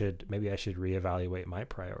maybe I should reevaluate my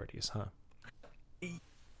priorities, huh?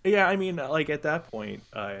 Yeah, I mean, like at that point,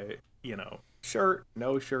 you know, shirt,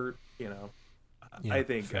 no shirt, you know, Yeah, I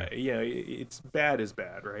think, fair. you know, it's bad is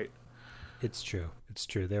bad, right? It's true. It's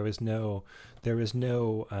true. There was no there was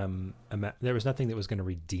nothing that was going to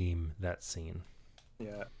redeem that scene.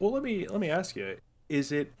 Yeah. Well, let me ask you,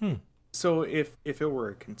 is it so if it were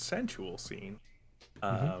a consensual scene,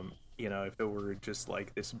 you know, if it were just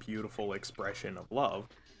like this beautiful expression of love,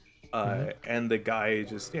 and the guy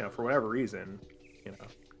just, you know, for whatever reason, you know,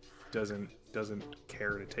 doesn't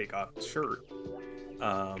care to take off his shirt,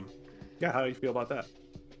 yeah, how do you feel about that?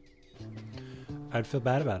 I'd feel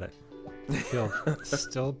bad about it. I feel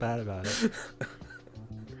still bad about it.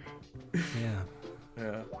 Yeah.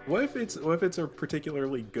 Yeah. What if it's a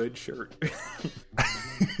particularly good shirt?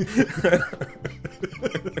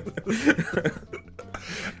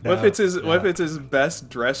 What if it's his best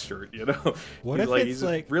dress shirt, you know? What if it's he's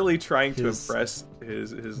like really trying to his impress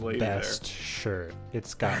his lady best shirt?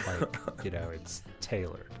 It's got like, you know, it's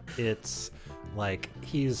tailored. It's like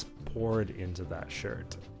he's poured into that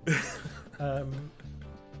shirt.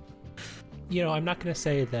 You know, I'm not going to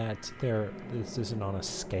say that this isn't on a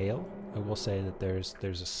scale. I will say that there's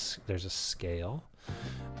a scale,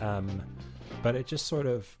 but it just sort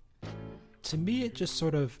of, to me, it just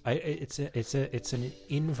sort of, it's an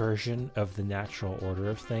inversion of the natural order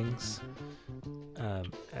of things.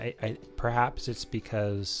 I perhaps it's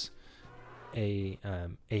because a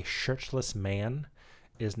shirtless man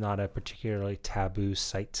is not a particularly taboo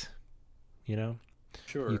sight. You know,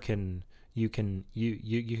 Sure. you can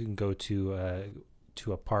go to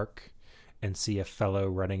a park and see a fellow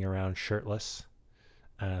running around shirtless,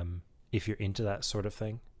 if you're into that sort of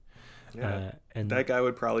thing. Yeah. And That guy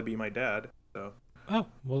would probably be my dad. So. oh,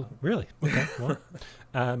 well, really? Okay. Well,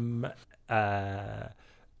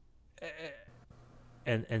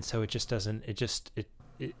 and so it just doesn't.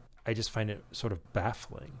 I just find it sort of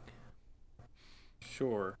baffling.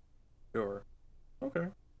 Sure. Okay.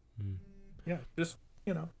 Mm. Yeah. Just,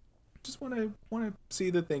 you know, just want to see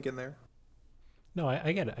the thinking there. No,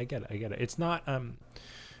 I get it. It's not.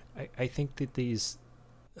 I think that these.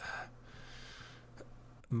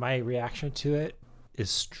 My reaction to it is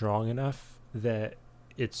strong enough that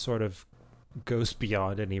it sort of goes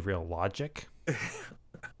beyond any real logic.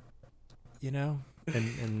 You know,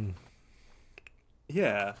 and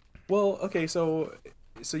Yeah. Well, okay. So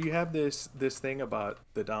you have this thing about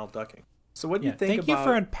the Donald ducking. So what do you think thank about? you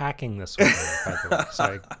for unpacking this one, by the way.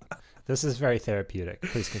 Sorry, this is very therapeutic.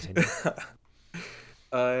 Please continue.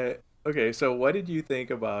 Okay. So what did you think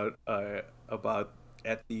about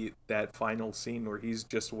at that final scene where he's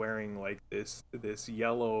just wearing like this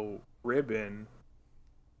yellow ribbon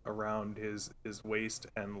around his waist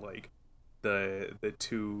and like the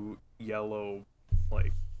two yellow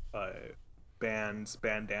like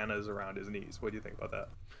bandanas around his knees? What do you think about that?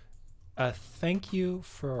 Thank you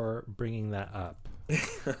for bringing that up,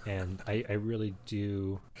 and I really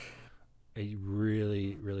do. I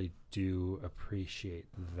really, really do appreciate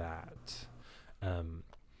that.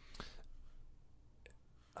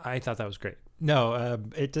 I thought that was great. No,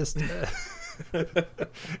 it just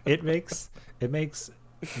it makes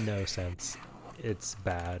no sense. It's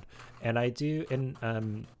bad, and I do, and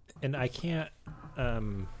I can't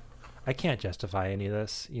justify any of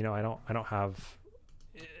this. You know, I don't have.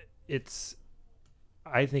 It's,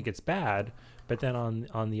 I think it's bad, but then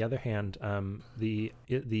on the other hand, the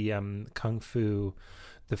kung fu,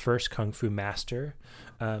 the first kung fu master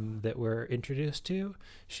that we're introduced to,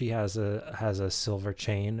 she has a silver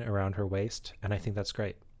chain around her waist, and I think that's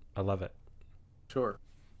great. I love it. Sure.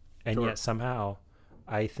 And yet somehow,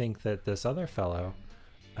 I think that this other fellow,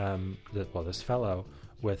 this fellow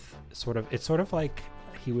with it's sort of like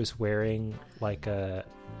he was wearing like a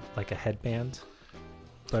headband,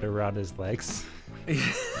 but around his legs.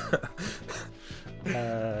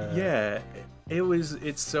 Yeah,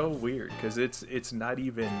 it's so weird because it's not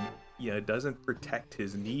even, you know, it doesn't protect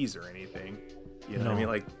his knees or anything, you know. No. I mean,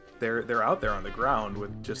 like they're out there on the ground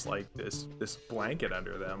with just like this blanket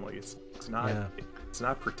under them, like it's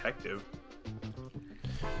not protective.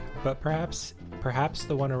 But perhaps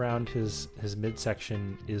the one around his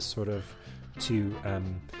midsection is sort of to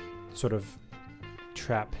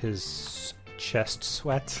trap his chest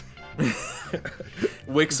sweat.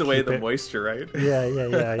 Wicks away Keep the it- moisture, right?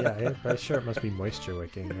 Yeah. I'm sure it must be moisture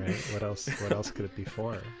wicking, right? What else could it be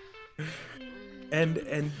for?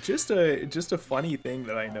 And just a funny thing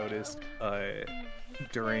that I noticed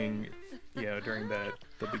during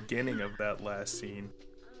the beginning of that last scene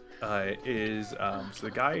is so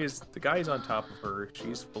the guy is on top of her,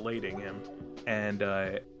 she's filleting him, and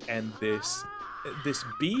this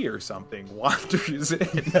bee or something wanders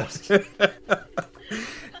in.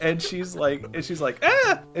 and she's like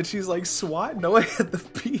ah, and she's like swatting away at the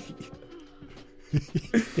bee.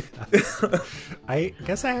 I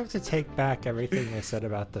guess I have to take back everything I said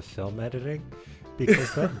about the film editing,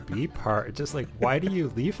 because that B part, just like, why do you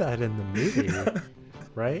leave that in the movie?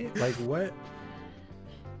 Right? Like, what?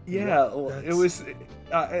 Yeah, That's- it was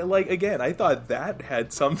like, again, I thought that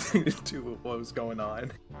had something to do with what was going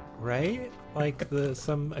on. Right? Like a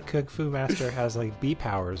kung fu master has like bee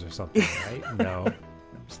powers or something, right? No,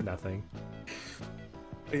 it's nothing.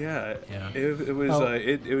 Yeah, Yeah. it was Oh.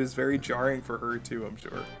 it was very jarring for her too, I'm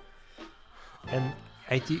sure. And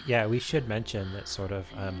I do, yeah, we should mention that sort of,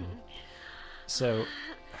 so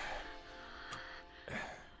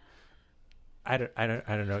I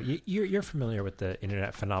don't know. You're familiar with the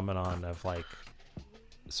internet phenomenon of like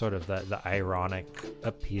sort of the ironic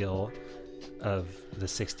appeal of the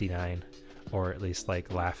 69, or at least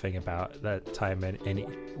like laughing about that time and any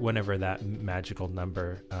whenever that magical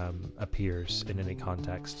number appears in any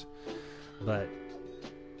context. But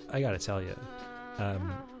I gotta tell you,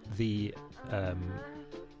 the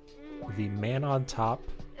man on top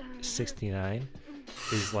 69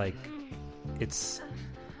 is like, it's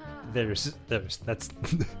there's that's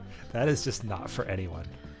that is just not for anyone,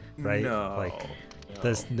 right? No, Like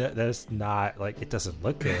no. there's not, like, it doesn't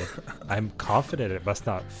look good. I'm confident it must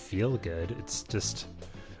not feel good. It's just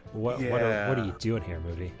what are Yeah. you doing here,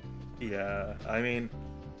 movie? Yeah, I mean,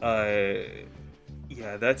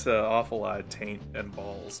 yeah, that's an awful lot of taint and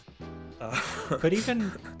balls. But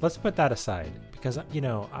even let's put that aside, because I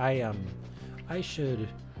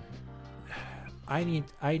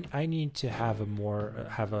need to have a more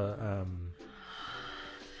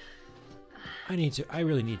I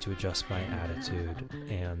really need to adjust my attitude,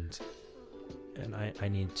 and I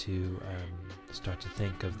need to start to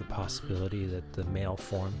think of the possibility that the male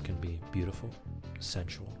form can be beautiful,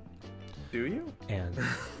 sensual, Do you? and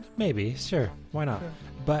maybe, sure, why not?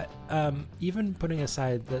 But even putting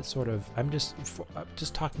aside that sort of, I'm just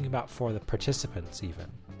talking about for the participants, even,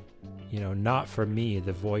 not for me,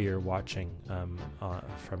 the voyeur watching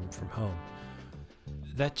from home.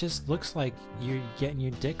 That just looks like you're getting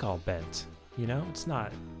your dick all bent. It's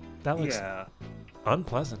not. That looks Yeah.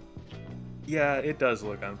 unpleasant. Yeah, it does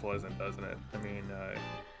look unpleasant, doesn't it? I mean,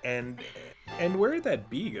 and where did that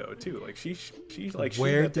bee go too? Like she's like, shooting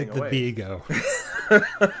Where that thing did the away. bee go?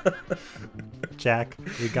 Jack,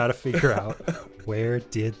 we gotta figure out, where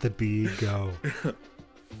did the bee go?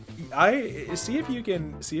 I see if you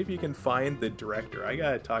can find the director. I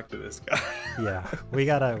gotta talk to this guy. Yeah, we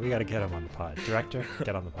gotta get him on the pod. Director,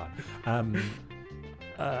 get on the pod.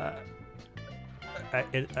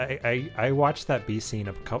 I watched that bee scene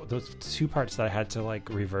those two parts that I had to like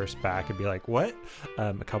reverse back and be like, what?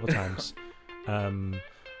 A couple times.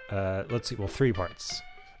 Let's see. Well, three parts.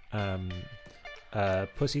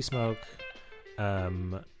 Pussy Smoke,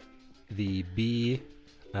 the bee,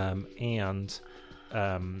 and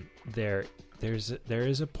there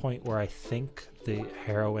is a point where I think the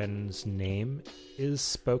heroine's name is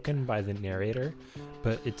spoken by the narrator,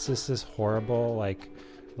 but it's just this horrible like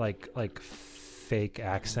fake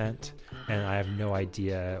accent, and I have no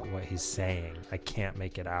idea what he's saying. I can't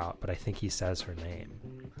make it out, but I think he says her name.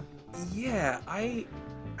 Yeah, I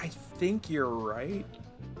think you're right.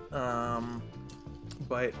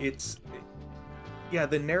 But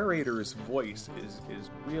the narrator's voice is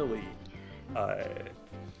really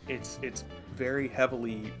it's very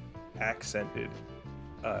heavily accented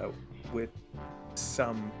with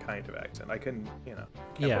some kind of accent. I couldn't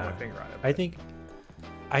put my finger on it.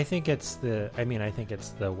 I think it's the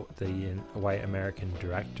white American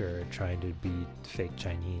director trying to be fake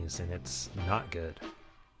Chinese, and it's not good.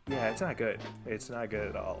 Yeah, it's not good. It's not good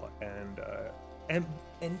at all. And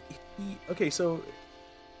he, okay, so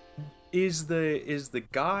is the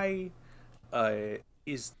guy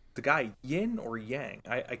yin or yang?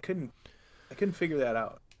 I couldn't figure that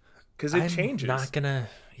out, because it changes. I'm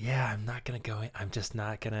just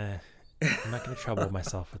not gonna trouble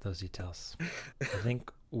myself with those details. I think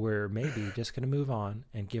we're maybe just gonna move on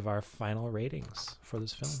and give our final ratings for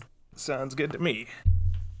this film. Sounds good to me.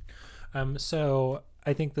 So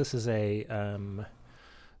I think this is a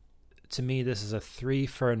to me, this is a 3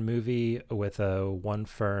 fern movie with a 1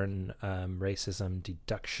 fern racism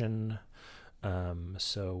deduction.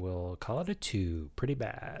 So we'll call it a 2. Pretty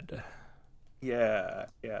bad. Yeah.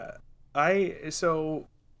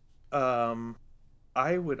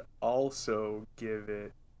 I would also give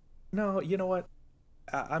it. No, you know what?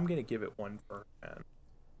 I'm gonna give it 1 fern, man.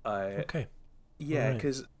 Okay. Yeah, Right.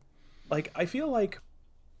 because I feel like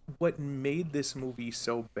what made this movie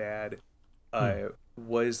so bad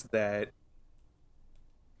was that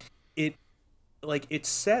it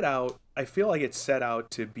set out. I feel like it set out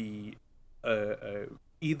to be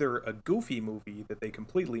either a goofy movie that they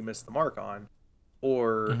completely missed the mark on,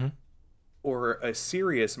 or a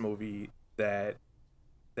serious movie that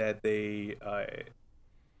they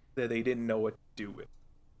didn't know what to do with,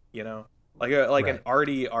 you know, like an Right.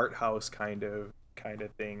 arty art house kind of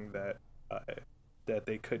thing that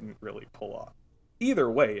they couldn't really pull off. Either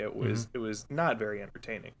way, it was not very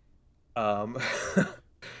entertaining.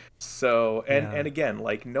 So and again,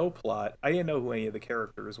 like, no plot. I didn't know who any of the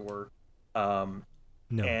characters were. No.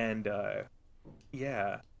 And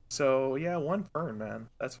yeah. So yeah, 1 fern, man.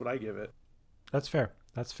 That's what I give it. That's fair.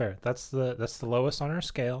 That's the lowest on our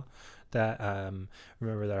scale. That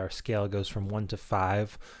remember that our scale goes from 1 to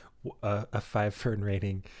 5. A 5 fern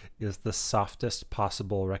rating is the softest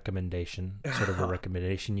possible recommendation, sort of a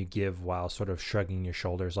recommendation you give while sort of shrugging your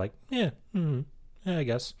shoulders, like, yeah, I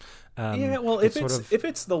guess. Yeah, well, if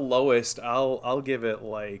it's the lowest, I'll give it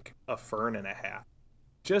like a fern and a half,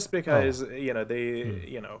 just because they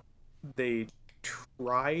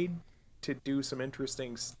tried to do some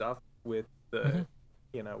interesting stuff with the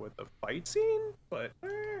with the fight scene, but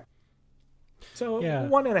so Yeah.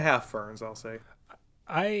 1.5 ferns, I'll say.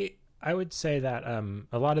 I would say that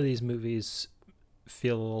a lot of these movies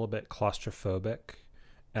feel a little bit claustrophobic,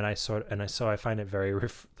 and I find it very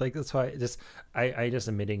that's why I just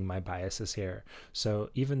admitting my biases here. So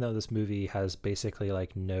even though this movie has basically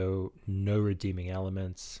like no redeeming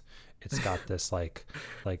elements, it's got this like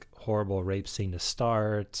horrible rape scene to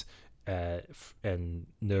start, and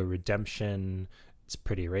no redemption. It's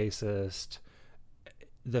pretty racist.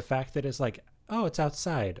 The fact that it's like, oh, it's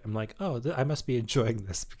outside. I'm like, oh, I must be enjoying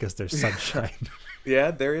this because there's sunshine.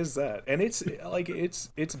 Yeah, there is that, and it's like it's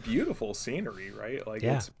beautiful scenery, right? Like,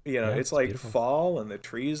 Yeah. it's Yeah, it's it's like beautiful. fall and the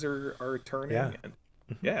trees are turning, Yeah. and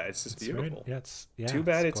it's just beautiful. Too Too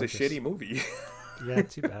bad it's gorgeous. a shitty movie. Yeah,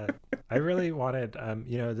 too bad. I really wanted,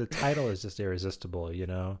 the title is just irresistible.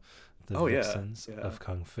 The Oh, yeah, Vixens yeah. of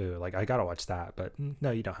Kung Fu. Like, I gotta watch that, but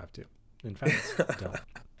no, you don't have to. In fact, don't.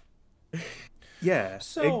 Yeah,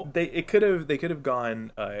 So- they could have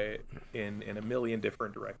gone in a million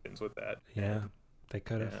different directions with that. Yeah, they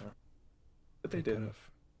could have. Yeah. But they didn't.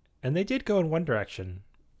 And they did go in one direction,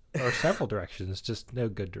 or several directions, just no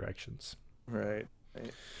good directions. Right.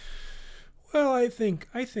 Well, I think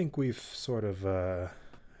we've sort of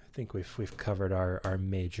we've covered our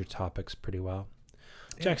major topics pretty well.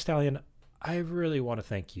 Yeah. Jack Stallion, I really want to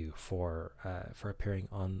thank you for appearing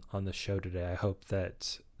on the show today. I hope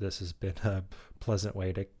that this has been a pleasant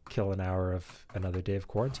way to kill an hour of another day of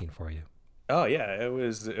quarantine for you. Oh yeah, it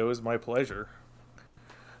was my pleasure.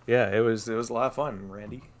 Yeah, it was a lot of fun,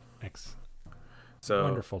 Randy. Thanks. So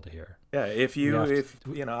Wonderful to hear. yeah, if We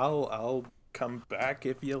have I'll come back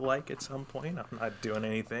if you like at some point. I'm not doing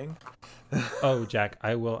anything. Oh, Jack,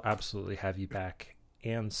 I will absolutely have you back,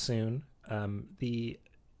 and soon.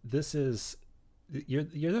 You're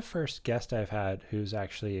the first guest I've had who's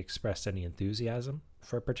actually expressed any enthusiasm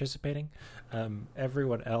for participating.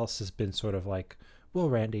 Everyone else has been sort of like, well,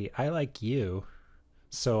 Randy, I like you,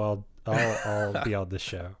 so I'll be on the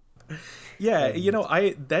show. Yeah,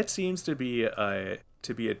 that seems to be a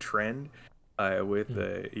trend with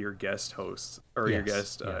your guest hosts or your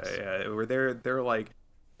Yes, guest yes. where they're like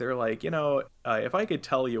if I could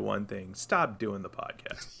tell you one thing, stop doing the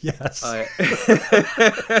podcast. Yes.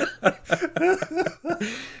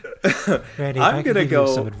 Randy, if I'm I could gonna give go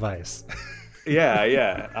you some advice.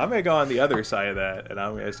 yeah, I'm gonna go on the other side of that, and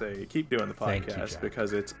I'm gonna say keep doing the Thank you, podcast Jack.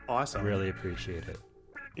 because it's awesome. I really appreciate it.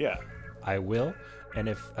 Yeah. I will, and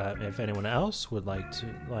if anyone else would like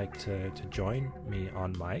to join me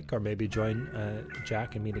on mic, or maybe join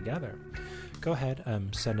Jack and me together, go ahead,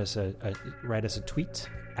 write us a tweet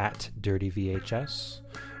at DirtyVHS,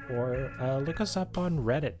 or look us up on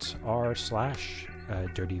Reddit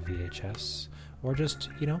r/DirtyVHS, or just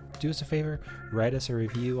do us a favor, write us a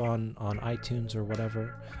review on iTunes or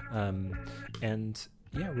whatever, and.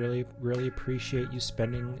 Yeah, really, really appreciate you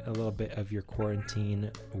spending a little bit of your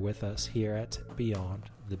quarantine with us here at Beyond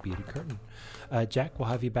the Beauty Curtain. Jack, we'll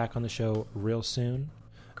have you back on the show real soon.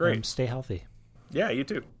 Great. Stay healthy. Yeah, you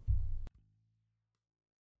too.